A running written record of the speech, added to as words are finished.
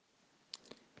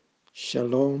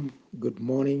Shalom, good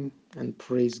morning, and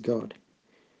praise God.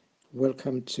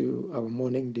 Welcome to our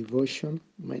morning devotion.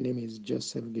 My name is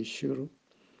Joseph Gishuru,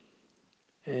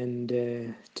 and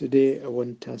today I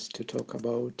want us to talk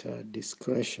about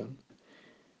discretion.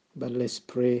 But let's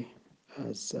pray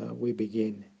as we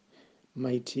begin.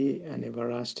 Mighty and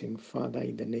everlasting Father,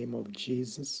 in the name of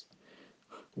Jesus,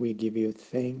 we give you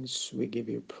thanks, we give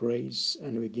you praise,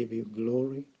 and we give you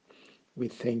glory. We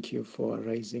thank you for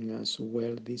raising us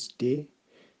well this day.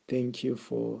 Thank you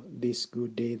for this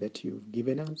good day that you've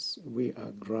given us. We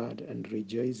are glad and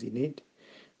rejoice in it.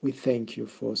 We thank you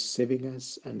for saving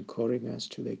us and calling us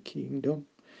to the kingdom.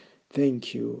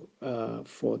 Thank you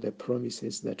for the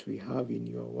promises that we have in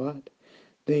your word.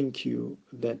 Thank you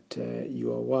that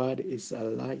your word is a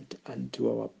light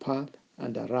unto our path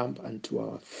and a lamp unto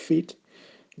our feet.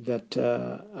 That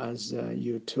as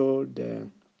you told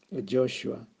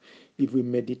Joshua, if we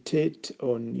meditate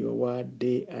on your word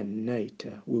day and night,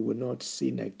 we will not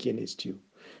sin against you,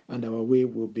 and our way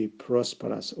will be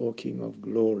prosperous, O King of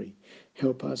glory.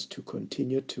 Help us to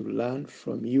continue to learn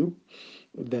from you,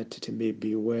 that it may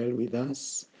be well with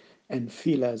us, and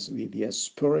fill us with your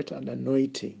spirit and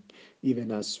anointing,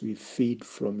 even as we feed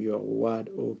from your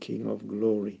word, O King of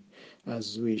glory.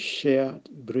 As we share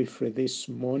briefly this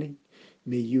morning,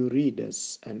 may you lead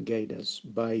us and guide us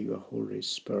by your Holy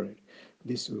Spirit.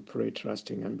 This we pray,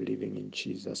 trusting and believing in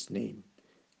Jesus' name.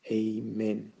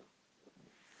 Amen.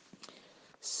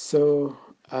 So,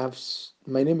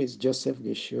 my name is Joseph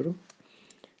Gishuru,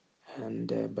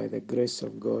 and by the grace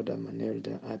of God, I'm an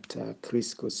elder at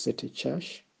Crisco City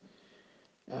Church.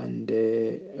 And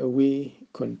we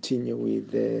continue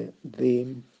with the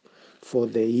theme for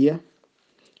the year,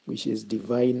 which is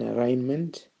divine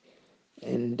alignment.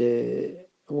 And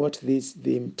what this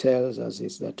theme tells us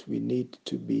is that we need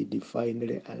to be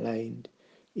divinely aligned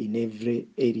in every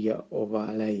area of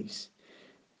our lives.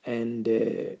 And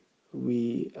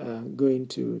we are going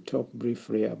to talk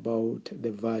briefly about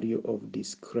the value of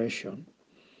discretion.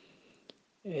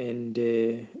 And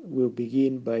we'll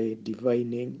begin by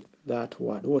defining that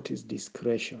word. What is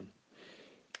discretion?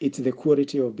 It's the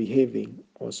quality of behaving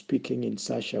or speaking in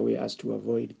such a way as to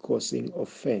avoid causing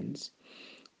offense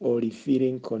or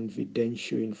revealing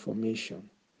confidential information.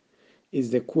 Is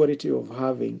the quality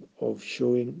of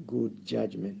showing good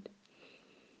judgment.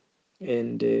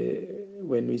 And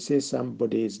when we say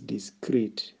somebody is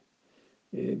discreet,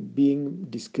 being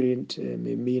discreet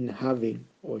may mean having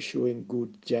or showing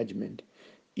good judgment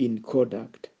in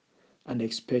conduct, and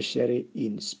especially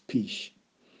in speech.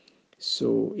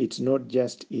 So it's not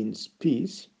just in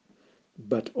speech,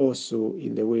 but also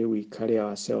in the way we carry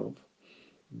ourselves.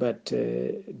 But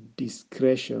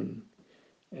discretion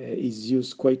is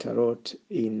used quite a lot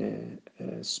in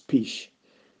speech,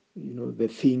 the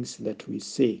things that we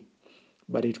say,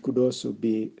 but it could also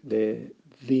be the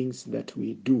things that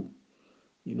we do,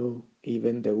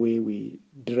 even the way we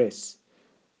dress,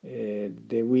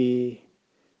 the way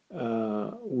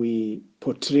we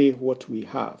portray what we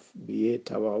have, be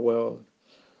it our wealth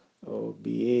or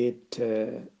be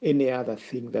it any other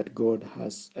thing that God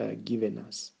has given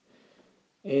us.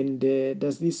 And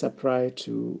does this apply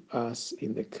to us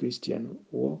in the Christian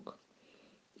walk?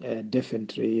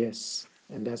 Definitely, yes.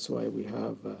 And that's why we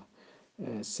have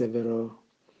several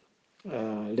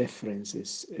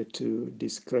references to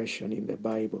discretion in the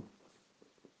Bible.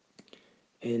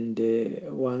 And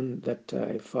one that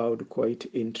I found quite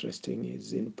interesting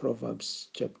is in Proverbs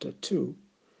chapter 2.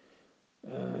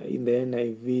 In the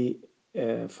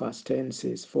NIV, verse 10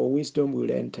 says, "For wisdom will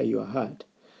enter your heart,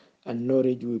 and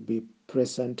knowledge will be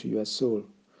present to your soul.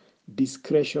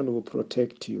 Discretion will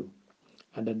protect you,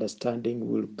 and understanding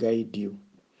will guide you."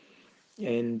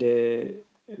 And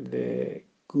the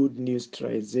Good News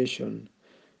Translation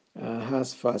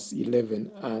has verse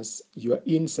 11 as, "Your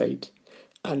insight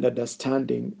and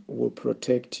understanding will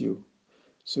protect you."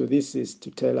 So this is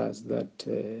to tell us that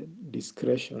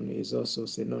discretion is also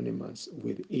synonymous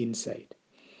with insight.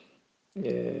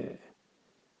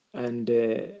 And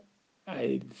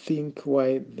I think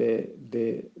why the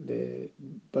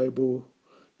Bible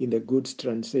in the Good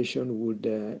Translation would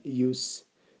use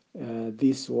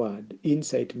this word.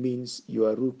 Insight means you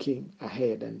are looking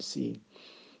ahead and seeing,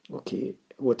 okay,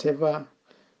 whatever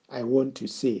I want to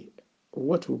say,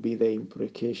 what will be the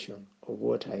implication of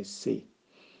what I say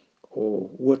or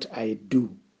what I do?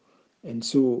 And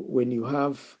so when you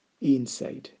have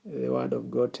insight, the word of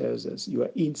God tells us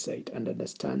your insight and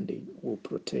understanding will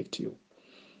protect you.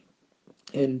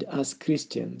 And as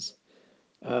Christians,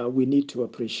 we need to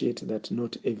appreciate that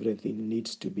not everything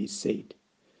needs to be said.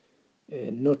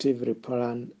 Not every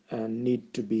plan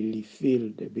need to be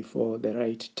revealed before the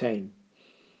right time.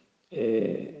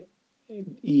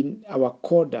 in our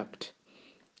conduct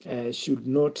should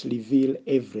not reveal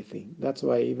everything. That's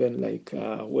why even like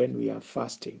when we are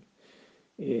fasting,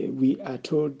 we are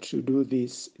told to do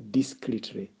this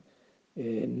discreetly,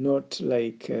 not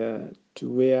like to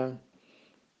wear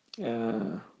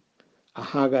a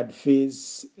haggard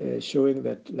face, showing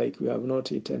that like we have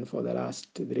not eaten for the last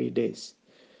 3 days.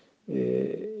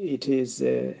 It is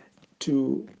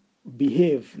to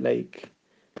behave like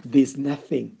there's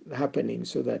nothing happening,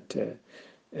 so that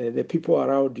the people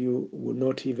around you will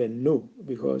not even know,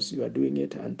 because you are doing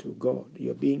it unto God.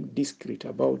 You're being discreet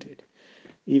about it.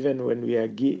 Even when we are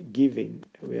giving,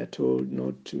 we are told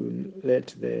not to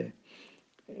let the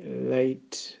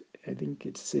light, I think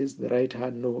it says the right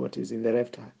hand know what is in the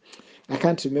left hand. I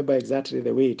can't remember exactly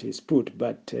the way it is put,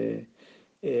 but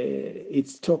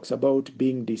it talks about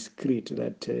being discreet,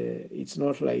 that it's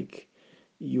not like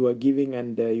you are giving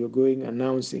and you're going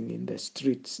announcing in the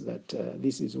streets that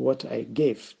this is what I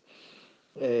gave,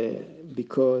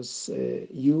 because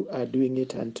you are doing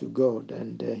it unto God,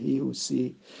 and he who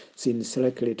sees in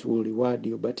secret will reward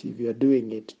you. But if you are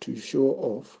doing it to show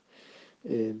off,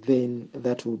 then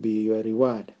that will be your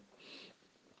reward.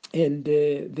 And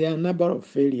there are a number of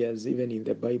failures, even in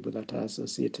the Bible, that are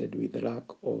associated with lack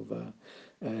of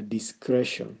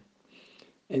discretion.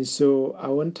 And so I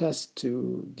want us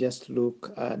to just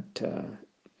look at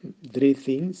 3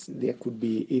 things. There could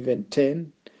be even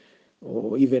 10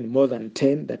 or even more than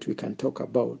 10 that we can talk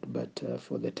about. But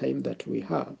for the time that we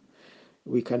have,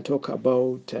 we can talk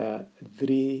about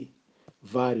 3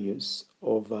 values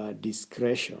of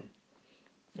discretion.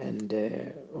 And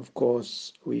of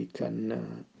course, we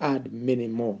can add many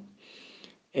more.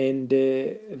 And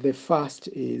the first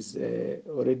is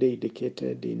already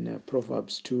indicated in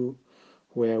Proverbs 2,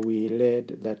 where we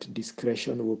read that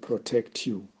discretion will protect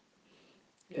you.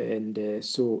 And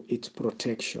so it's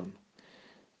protection.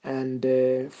 And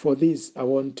for this, I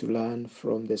want to learn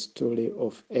from the story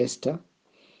of Esther.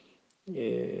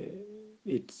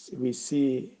 We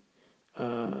see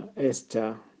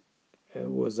Esther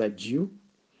was a Jew,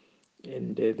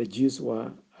 and the Jews were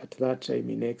at that time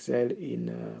in exile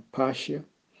in Persia.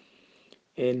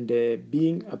 And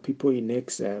being a people in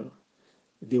exile,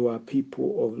 they were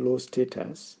people of low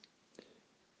status,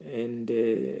 and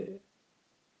the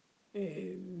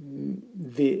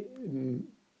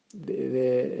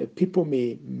people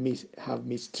may have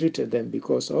mistreated them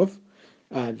because of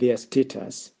their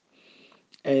status.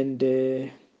 And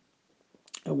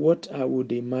what I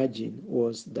would imagine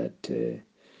was that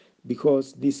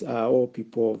because these are all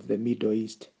people of the Middle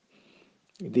East,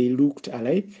 they looked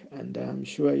alike, and I'm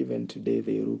sure even today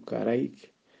they look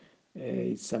alike.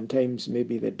 Sometimes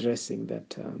maybe the dressing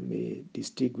that may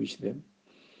distinguish them.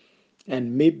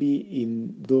 And maybe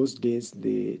in those days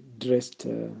they dressed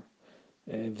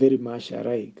very much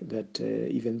alike, that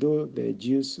even though the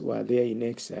Jews were there in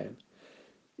exile,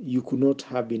 you could not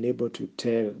have been able to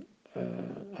tell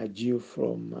a Jew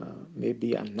from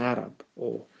maybe an Arab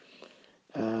or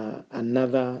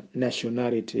another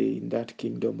nationality in that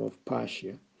kingdom of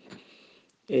Persia.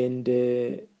 And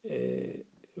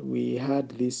we had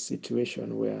this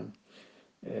situation where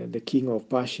the king of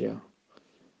Persia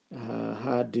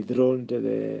had dethroned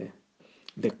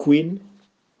the queen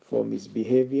for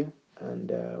misbehavior,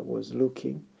 and was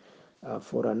looking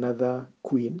for another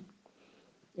queen.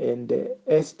 And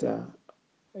Esther,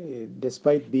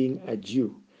 despite being a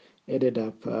Jew, ended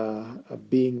up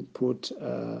being put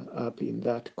up in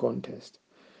that contest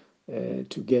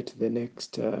to get the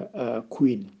next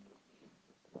queen.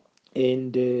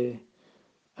 And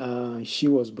she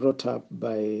was brought up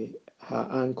by her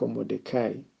uncle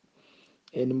Mordecai.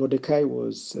 And Mordecai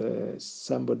was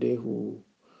somebody who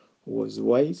was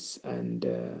wise, and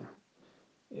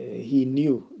he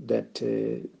knew that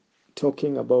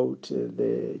talking about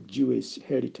the Jewish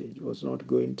heritage was not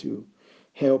going to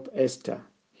help Esther.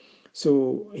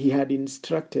 So he had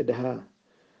instructed her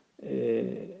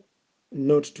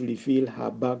not to reveal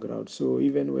her background. So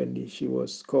even when she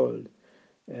was called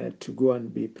to go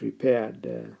and be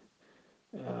prepared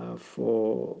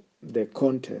for the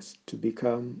contest to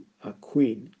become a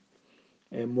queen,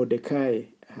 Mordecai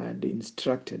had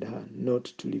instructed her not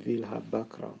to reveal her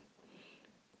background,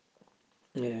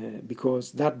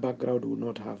 because that background would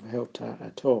not have helped her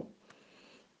at all.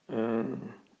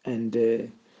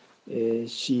 And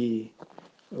she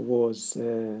was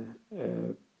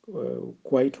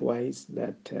quite wise,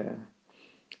 that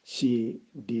she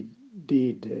did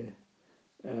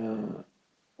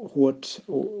what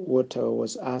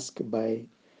was asked by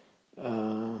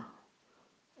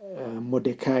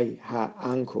Mordecai, her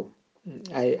uncle.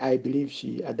 I believe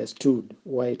she understood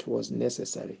why it was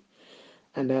necessary.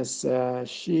 And as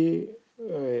she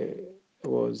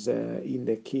was in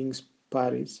the king's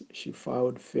palace, she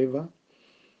found favor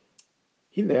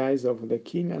in the eyes of the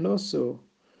king and also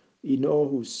in all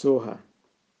who saw her.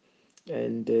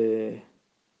 And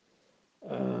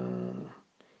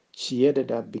she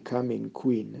ended up becoming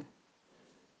queen.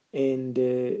 And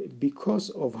because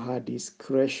of her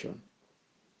discretion,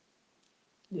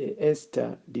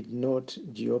 Esther did not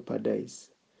jeopardize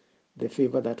the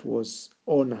favor that was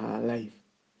on her life.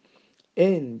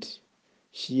 And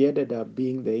she ended up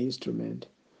being the instrument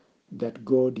that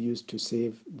God used to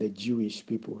save the Jewish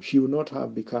people. She would not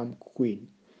have become queen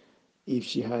if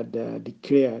she had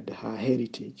declared her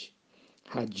heritage,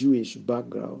 her Jewish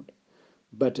background.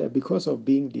 But because of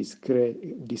being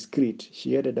discreet,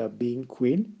 she ended up being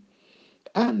queen.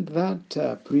 And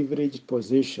that privileged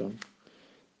position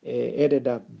ended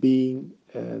up being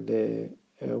the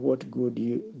what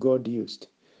God used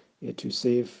to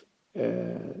save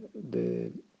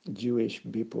the Jewish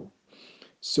people.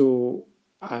 So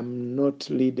I'm not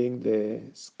leading the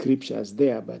scriptures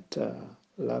there, but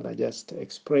rather just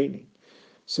explaining.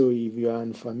 So if you are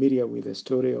unfamiliar with the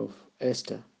story of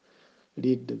Esther,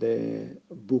 read the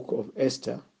book of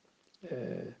Esther.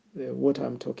 What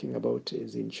I'm talking about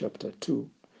is in chapter 2,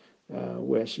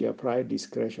 where she applied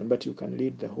discretion, but you can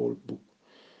read the whole book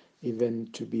even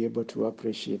to be able to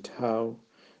appreciate how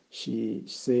she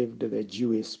saved the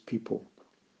Jewish people.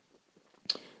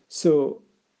 So,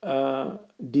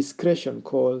 discretion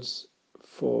calls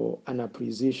for an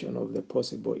appreciation of the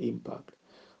possible impact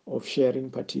of sharing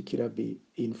particular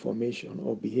information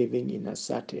or behaving in a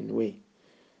certain way.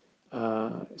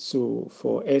 So,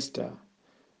 for Esther,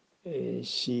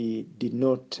 she did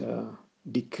not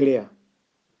declare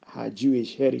her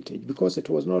Jewish heritage because it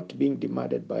was not being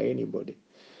demanded by anybody.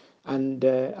 And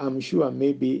I'm sure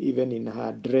maybe even in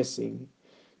her dressing,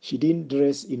 she didn't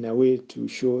dress in a way to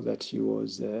show that she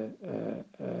was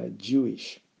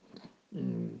Jewish.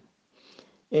 Mm.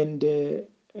 And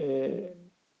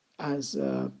as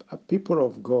a people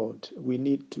of God, we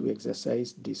need to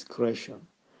exercise discretion,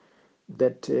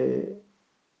 that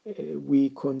we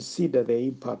consider the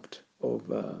impact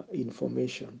of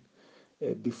information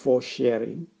before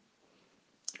sharing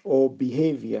or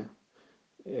behavior,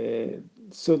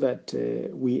 so that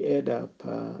we end up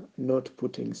not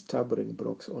putting stumbling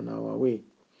blocks on our way.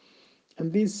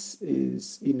 And this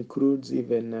includes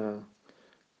even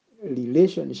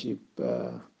relationship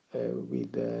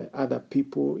with other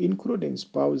people, including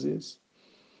spouses,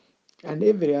 and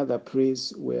every other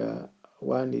place where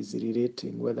one is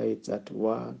relating, whether it's at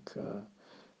work,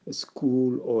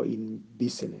 school, or in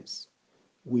business.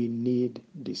 We need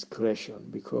discretion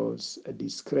because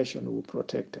discretion will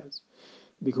protect us.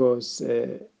 Because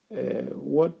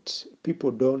what people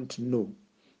don't know,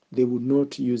 they will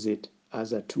not use it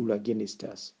as a tool against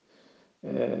us.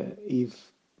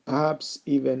 If perhaps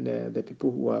even the people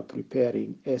who are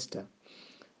preparing Esther,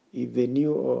 if they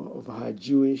knew of her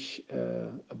Jewish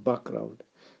background,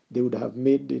 they would have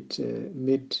made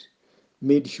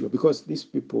sure, because these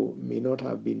people may not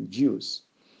have been Jews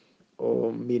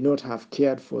or may not have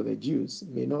cared for the Jews,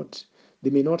 they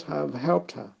may not have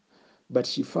helped her, but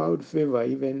she found favor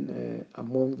even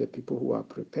among the people who are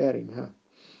preparing her.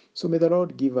 So may the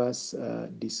Lord give us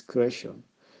discretion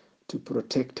to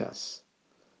protect us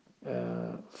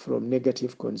from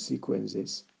negative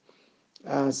consequences,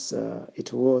 as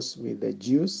it was with the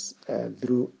Jews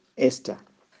through Esther.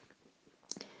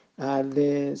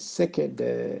 The second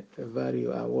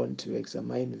value I want to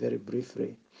examine very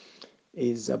briefly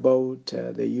is about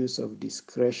the use of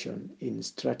discretion in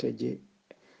strategy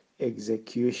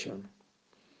execution.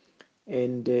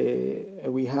 And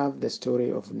we have the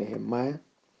story of Nehemiah.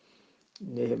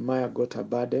 Nehemiah got a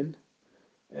burden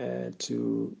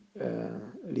to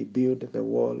rebuild the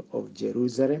wall of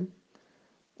Jerusalem,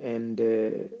 and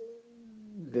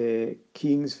the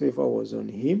king's favor was on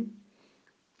him,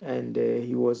 and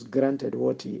he was granted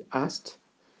what he asked.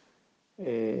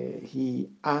 He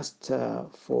asked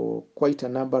for quite a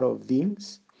number of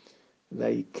things,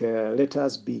 like let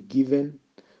us be given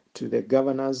to the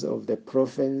governors of the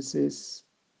provinces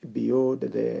beyond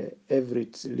the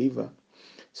Everett River,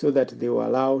 so that they will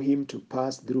allow him to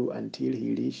pass through until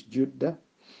he reached Judah,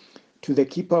 to the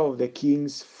keeper of the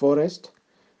king's forest,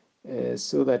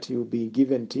 so that he will be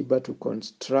given timber to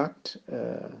construct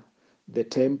the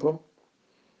temple,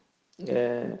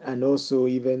 and also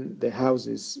even the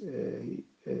houses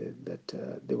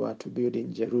that they were to build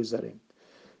in Jerusalem.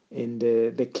 And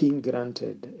the king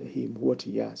granted him what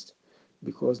he asked,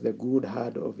 because the good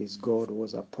hand of his God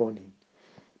was upon him.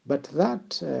 But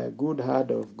that good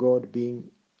hand of God being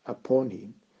upon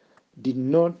him did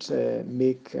not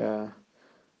make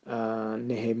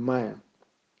Nehemiah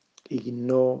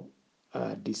ignored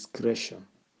discretion.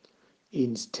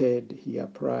 Instead, he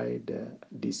applied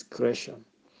discretion,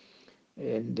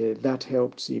 and that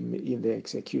helped him in the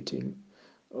executing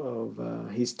of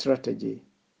his strategy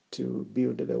to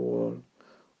build the wall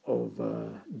of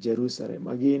Jerusalem.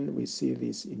 Again, we see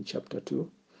this in chapter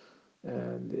 2.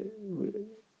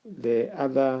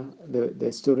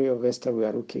 The story of Esther, we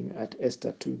are looking at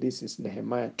Esther 2. This is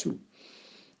Nehemiah 2.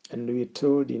 And we're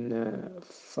told in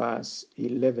verse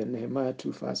 11, Nehemiah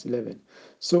 2, verse 11.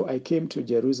 So I came to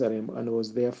Jerusalem and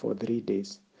was there for 3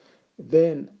 days.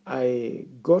 Then I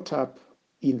got up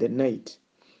in the night,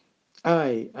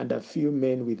 I and a few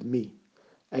men with me.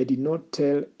 I did not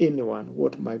tell anyone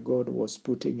what my God was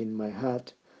putting in my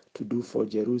heart to do for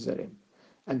Jerusalem.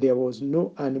 And there was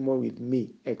no animal with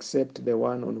me except the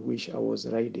one on which I was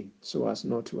riding, so as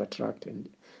not to attract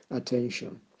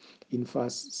attention. In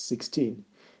verse 16,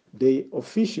 the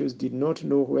officials did not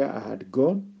know where I had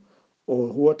gone or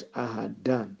what I had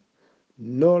done,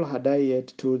 nor had I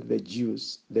yet told the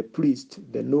Jews, the priests,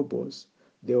 the nobles,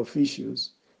 the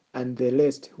officials, and the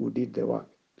rest who did the work.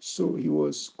 So he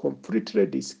was completely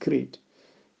discreet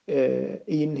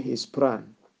in his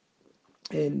plan.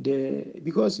 And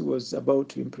because he was about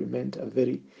to implement a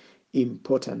very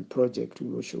important project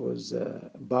which was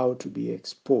about to be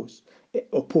opposed,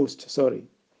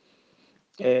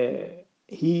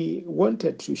 he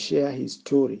wanted to share his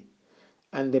story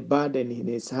and the burden in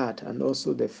his heart, and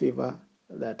also the favor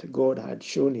that God had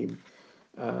shown him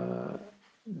uh,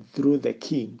 through the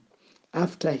king,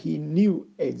 after he knew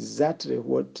exactly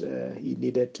what he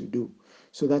needed to do.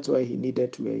 So that's why he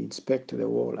needed to inspect the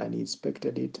wall, and he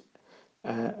inspected it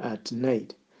at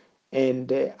night.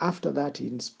 And after that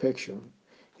inspection,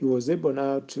 he was able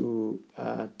now to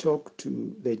talk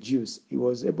to the Jews. He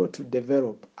was able to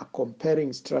develop a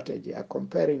comparing strategy, a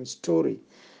comparing story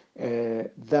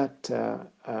that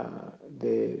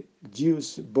the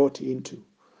Jews bought into,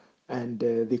 and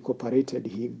they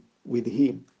cooperated with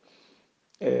him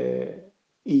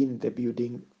in the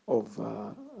building of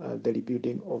the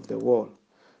rebuilding of the wall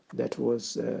that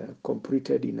was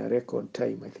completed in a record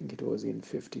time. I think it was in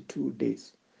 52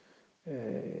 days,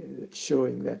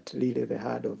 showing that really the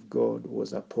hand of God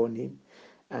was upon him.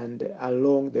 And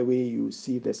along the way, you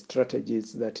see the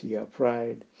strategies that he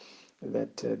applied,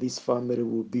 that this family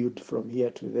will build from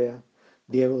here to there.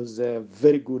 There was a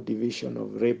very good division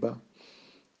of labor.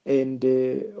 And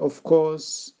of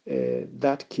course,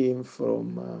 that came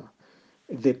from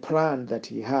the plan that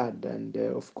he had. And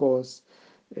of course,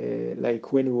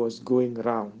 like when he was going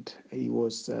around, he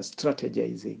was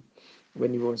strategizing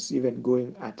when he was even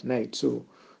going at night. So,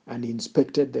 and he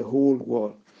inspected the whole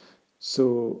wall.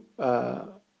 So,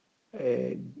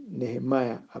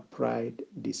 Nehemiah applied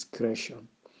discretion,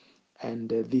 and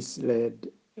this led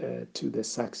to the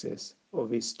success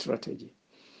of his strategy.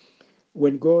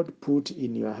 When God put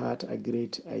in your heart a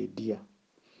great idea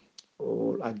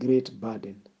or a great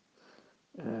burden,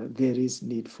 there is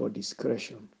need for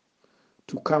discretion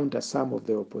to counter some of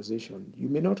the opposition. You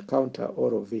may not counter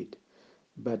all of it,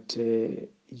 but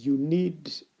you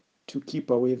need to keep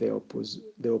away the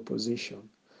opposition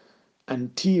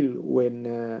until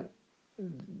when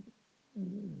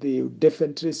they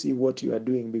definitely see what you are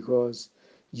doing, because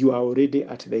you are already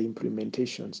at the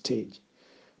implementation stage.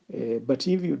 But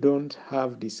if you don't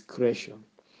have discretion,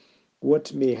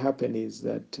 what may happen is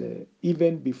that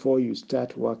even before you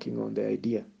start working on the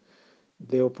idea,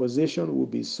 the opposition will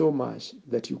be so much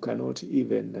that you cannot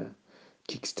even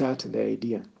kickstart the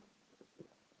idea.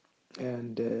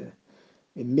 And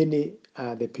many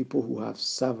are the people who have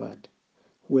suffered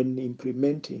when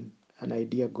implementing an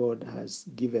idea God has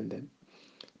given them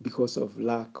because of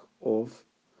lack of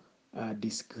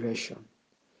discretion.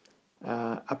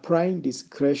 Applying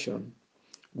discretion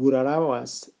would allow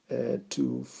us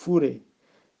to fully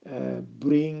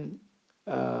bring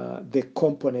the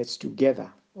components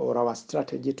together, or our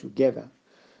strategy together,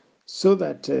 so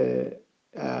that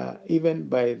even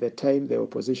by the time the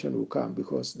opposition will come,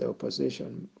 because the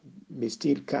opposition may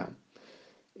still come,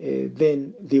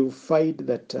 then they will find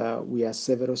that we are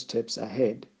several steps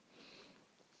ahead,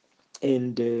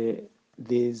 and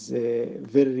there's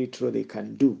very little they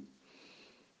can do.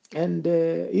 And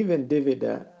even David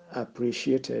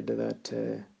appreciated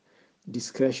that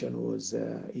discretion was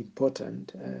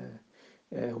important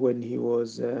when he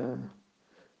was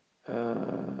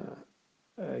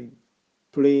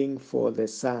praying for the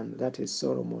son, that is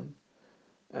Solomon,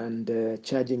 and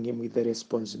charging him with the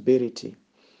responsibility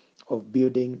of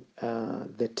building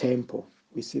the temple.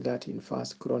 We see that in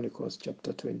First Chronicles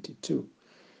chapter 22.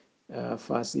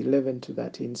 verse 11 to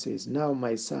 13 says, "Now,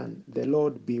 my son, the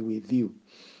Lord be with you,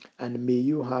 and may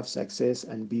you have success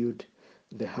and build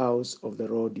the house of the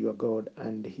Lord your God,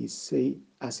 and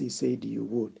as he said you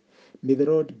would. May the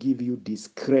Lord give you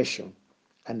discretion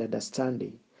and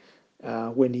understanding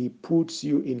when he puts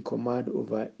you in command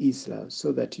over Israel,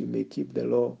 so that you may keep the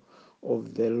law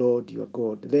of the Lord your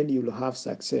God. Then you'll have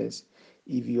success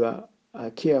if you are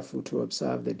careful to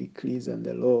observe the decrees and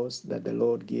the laws that the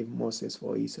Lord gave Moses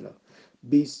for Israel.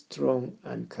 Be strong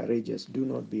and courageous. Do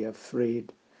not be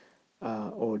afraid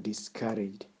or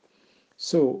discouraged."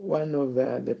 So one of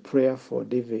the prayer for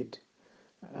David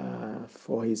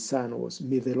for his son was,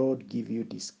 "May the Lord give you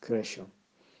discretion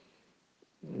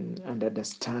and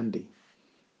understanding."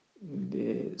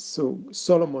 So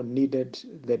Solomon needed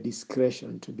the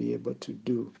discretion to be able to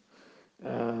do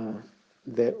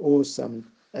the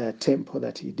awesome temple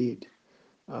that he did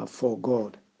for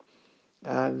God.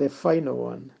 The final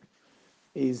one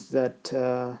is that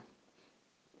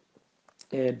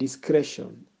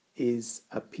discretion is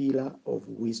a pillar of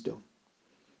wisdom.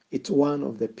 It's one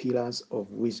of the pillars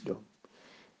of wisdom.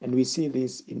 And we see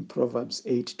this in Proverbs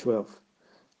 8:12.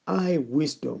 "I,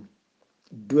 wisdom,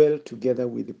 dwell together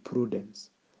with prudence.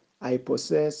 I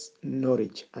possess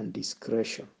knowledge and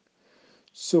discretion."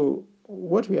 So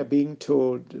what we are being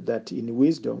told, that in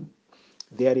wisdom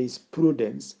there is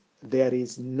prudence, there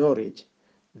is knowledge,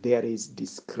 there is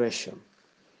discretion.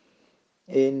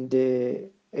 And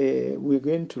we're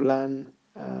going to learn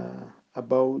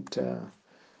about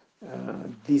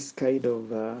this kind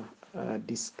of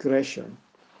discretion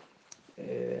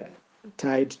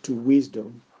tied to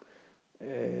wisdom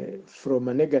from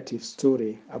a negative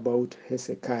story about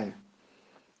Hezekiah.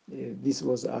 This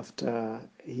was after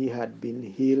he had been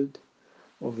healed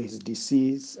of his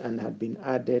disease and had been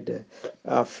added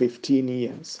 15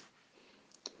 years.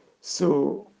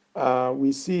 So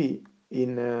we see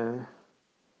in,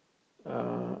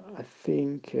 I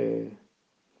think,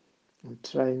 I'm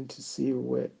trying to see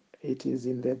where it is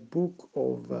in the book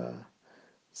of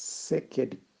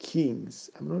 2 Kings.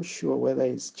 I'm not sure whether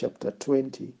it's chapter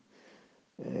 20,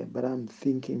 but I'm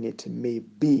thinking it may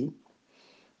be,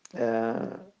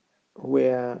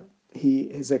 where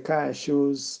Hezekiah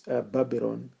shows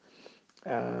Babylon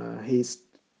his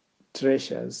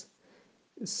treasures.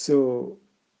 So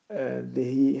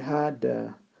he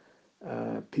had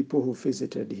people who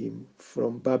visited him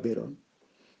from Babylon,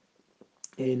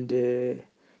 and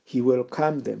he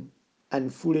welcomed them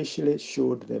and foolishly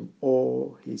showed them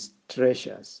all his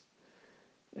treasures.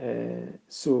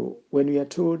 So when we are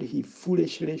told he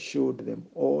foolishly showed them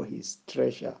all his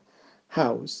treasure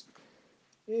house,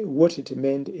 what it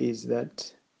meant is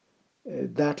that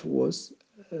that was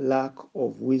lack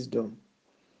of wisdom.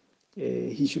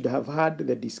 He should have had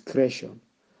the discretion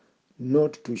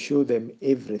not to show them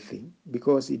everything,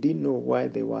 because he didn't know why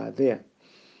they were there.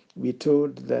 We're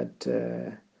told that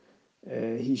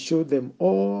he showed them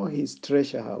all his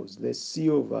treasure house, the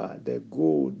silver, the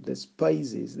gold, the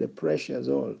spices, the precious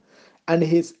oil, and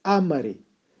his armory,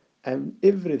 and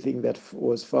everything that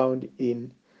was found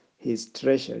in his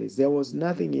treasuries. There was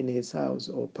nothing in his house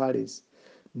or palace,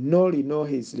 nor in all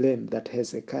his land, that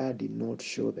Hezekiah did not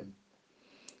show them.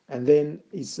 And then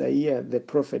Isaiah the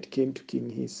prophet came to King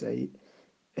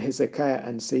Hezekiah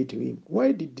and said to him,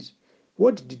 what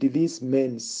did these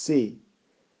men say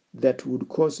that would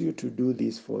cause you to do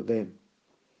this for them?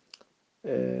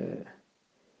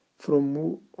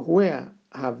 From where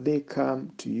have they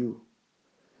come to you?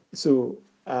 So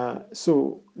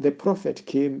the prophet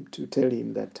came to tell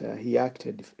him that he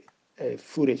acted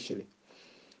foolishly.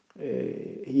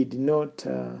 He did not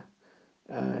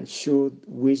show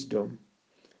wisdom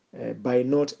by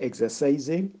not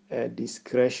exercising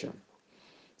discretion.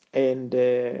 And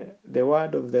the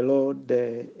word of the Lord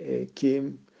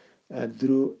came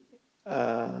through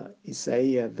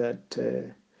Isaiah that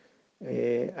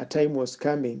a time was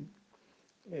coming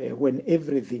when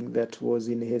everything that was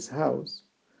in his house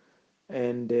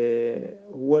and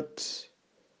what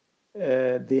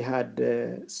they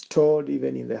had stored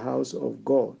even in the house of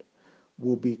God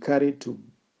would be carried to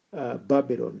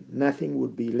Babylon. Nothing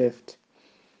would be left.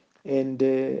 And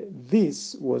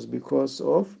this was because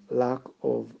of lack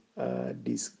of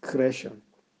discretion.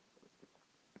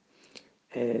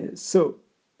 So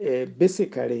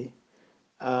basically,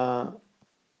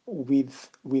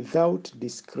 without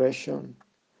discretion,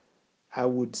 I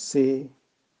would say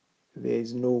there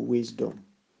is no wisdom,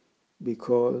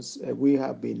 because we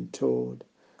have been told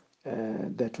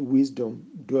that wisdom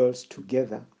dwells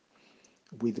together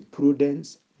with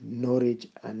prudence, knowledge,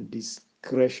 and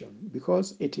discretion,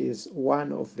 because it is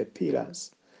one of the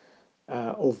pillars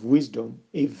of wisdom,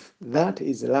 if that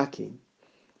is lacking,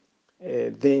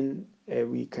 then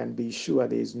we can be sure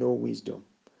there is no wisdom.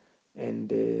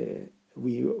 And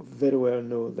we very well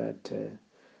know that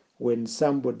when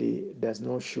somebody does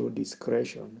not show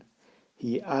discretion,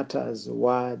 he utters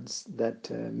words that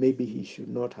maybe he should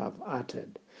not have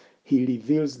uttered. He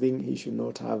reveals things he should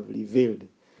not have revealed.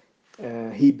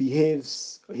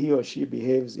 He or she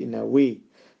behaves in a way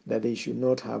that they should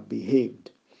not have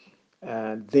behaved.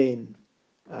 Then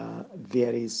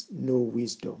there is no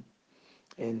wisdom.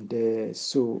 And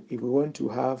so, if we want to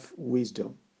have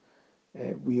wisdom,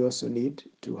 we also need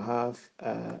to have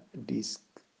this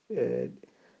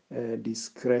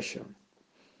discretion.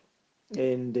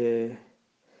 And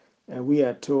we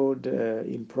are told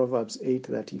in Proverbs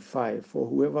 8:35, for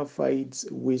whoever finds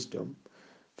wisdom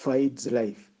finds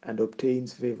life and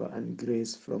obtains favor and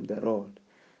grace from the Lord.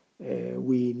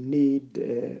 We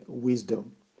need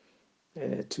wisdom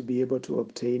to be able to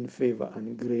obtain favor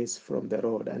and grace from the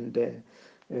Lord. And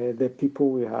the people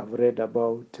we have read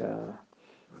about,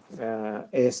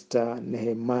 Esther,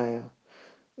 Nehemiah,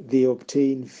 they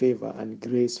obtained favor and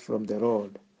grace from the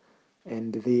Lord,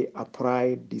 and they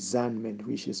applied discernment,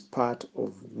 which is part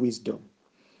of wisdom.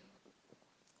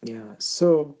 Yeah,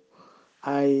 so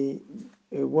I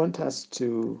want us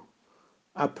to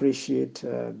appreciate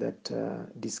that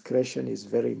discretion is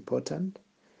very important,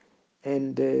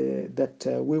 and that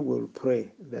we will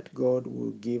pray that God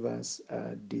will give us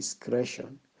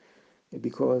discretion,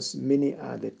 because many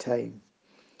are the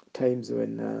times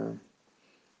when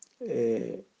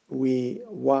we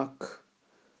work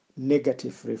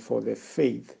negatively for the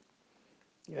faith,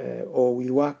 or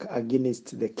we work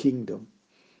against the kingdom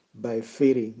by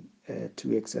failing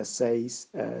to exercise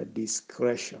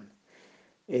discretion.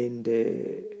 And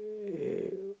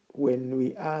when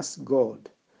we ask God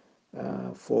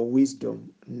for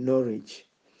wisdom, knowledge,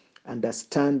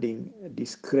 understanding,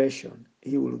 discretion,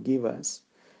 He will give us,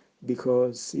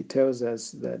 because He tells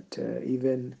us that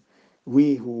even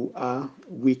we who are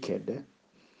wicked,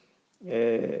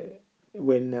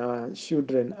 when our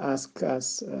children ask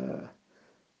us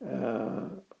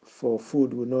for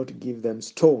food, will not give them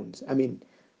stones. I mean,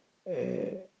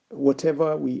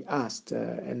 whatever we asked,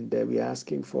 and we are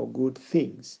asking for good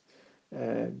things,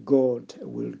 God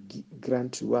will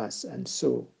grant to us. And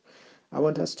so I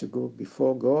want us to go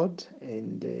before God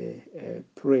and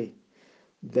pray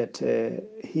that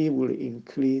He will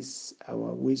increase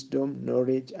our wisdom,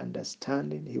 knowledge,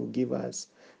 understanding. He will give us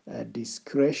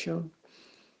discretion,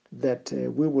 that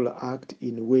we will act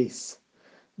in ways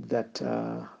that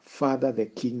further the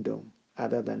kingdom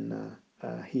other than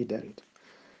hinder it.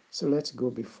 So let's go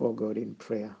before God in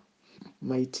prayer.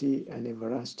 Mighty and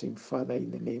everlasting Father,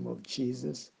 in the name of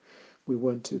Jesus, we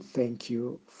want to thank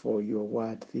you for your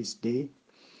word this day.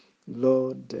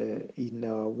 Lord, in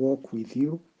our walk with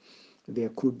you, there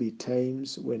could be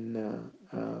times when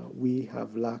we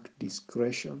have lacked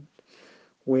discretion,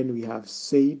 when we have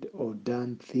said or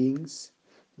done things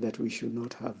that we should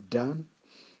not have done.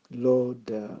 Lord,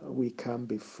 we come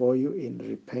before you in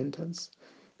repentance,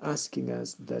 asking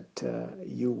us that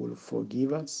you will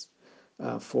forgive us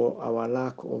for our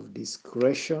lack of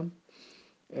discretion.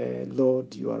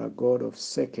 Lord, you are a God of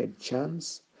second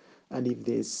chance, and if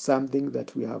there is something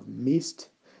that we have missed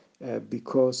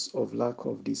because of lack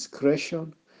of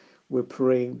discretion, we're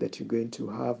praying that you're going to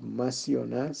have mercy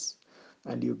on us,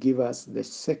 and you give us the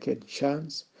second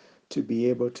chance to be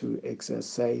able to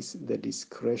exercise the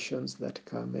discretions that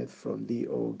cometh from thee,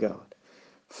 O God.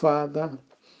 Father,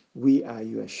 we are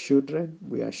your children.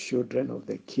 We are children of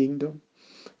the kingdom,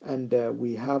 and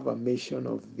we have a mission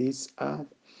of this earth,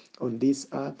 on this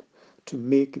earth, to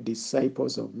make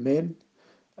disciples of men,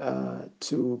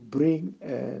 to bring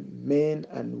men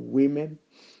and women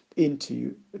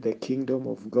into the kingdom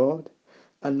of God.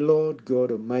 And Lord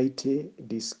God Almighty,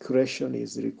 discretion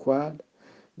is required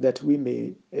that we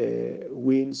may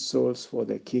win souls for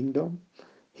the kingdom.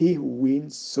 He who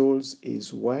wins souls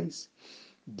is wise.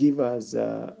 Give us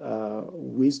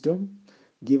wisdom,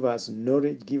 give us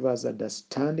knowledge, give us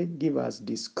understanding, give us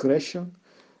discretion,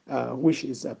 which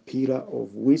is a pillar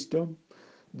of wisdom,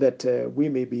 that we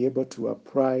may be able to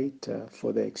apply it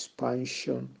for the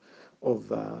expansion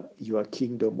of your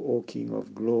kingdom, O King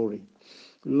of glory.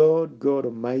 Lord God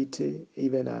Almighty,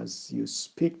 even as you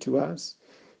speak to us,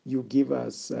 you give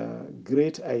us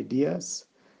great ideas,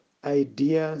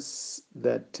 ideas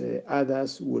that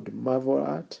others would marvel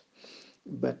at.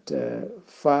 But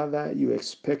Father, you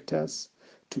expect us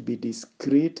to be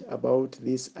discreet about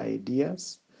these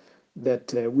ideas,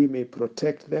 that we may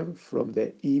protect them from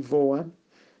the evil one.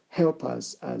 Help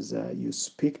us as you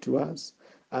speak to us,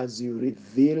 as you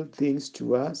reveal things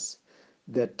to us.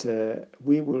 that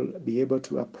we will be able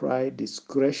to apply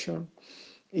discretion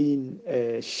in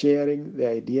sharing the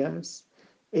ideas,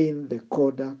 in the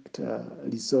conduct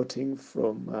resulting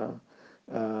from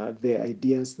the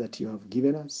ideas that you have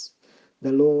given us.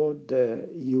 The Lord,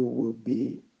 you will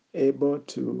be able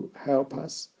to help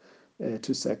us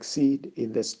to succeed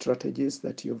in the strategies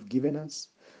that you have given us.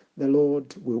 The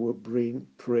Lord, we will bring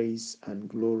praise and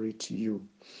glory to you.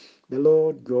 The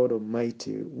Lord God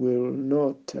Almighty will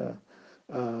not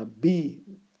be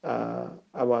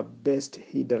our best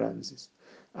hindrances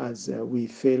as we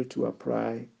fail to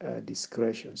apply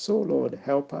discretion. So, Lord,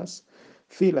 help us,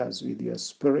 fill us with your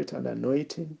spirit and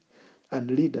anointing,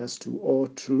 and lead us to all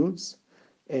truths,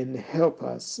 and help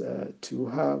us to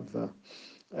have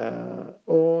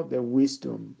all the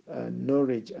wisdom,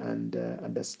 knowledge, and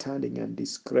understanding and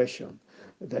discretion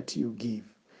that you give.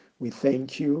 We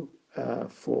thank you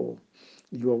for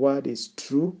your word is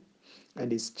true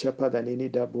and is sharper than any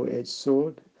double-edged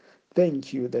sword.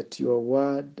 Thank you that your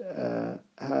word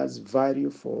has value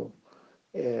for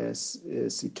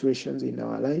situations in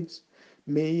our lives.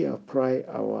 May you apply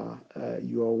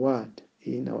your word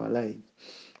in our life,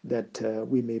 that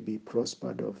we may be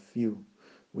prospered of you.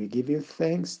 We give you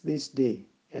thanks this day,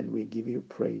 and we give you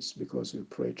praise, because we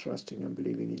pray, trusting and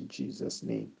believing in Jesus'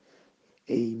 name.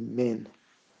 Amen.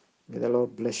 May the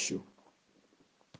Lord bless you.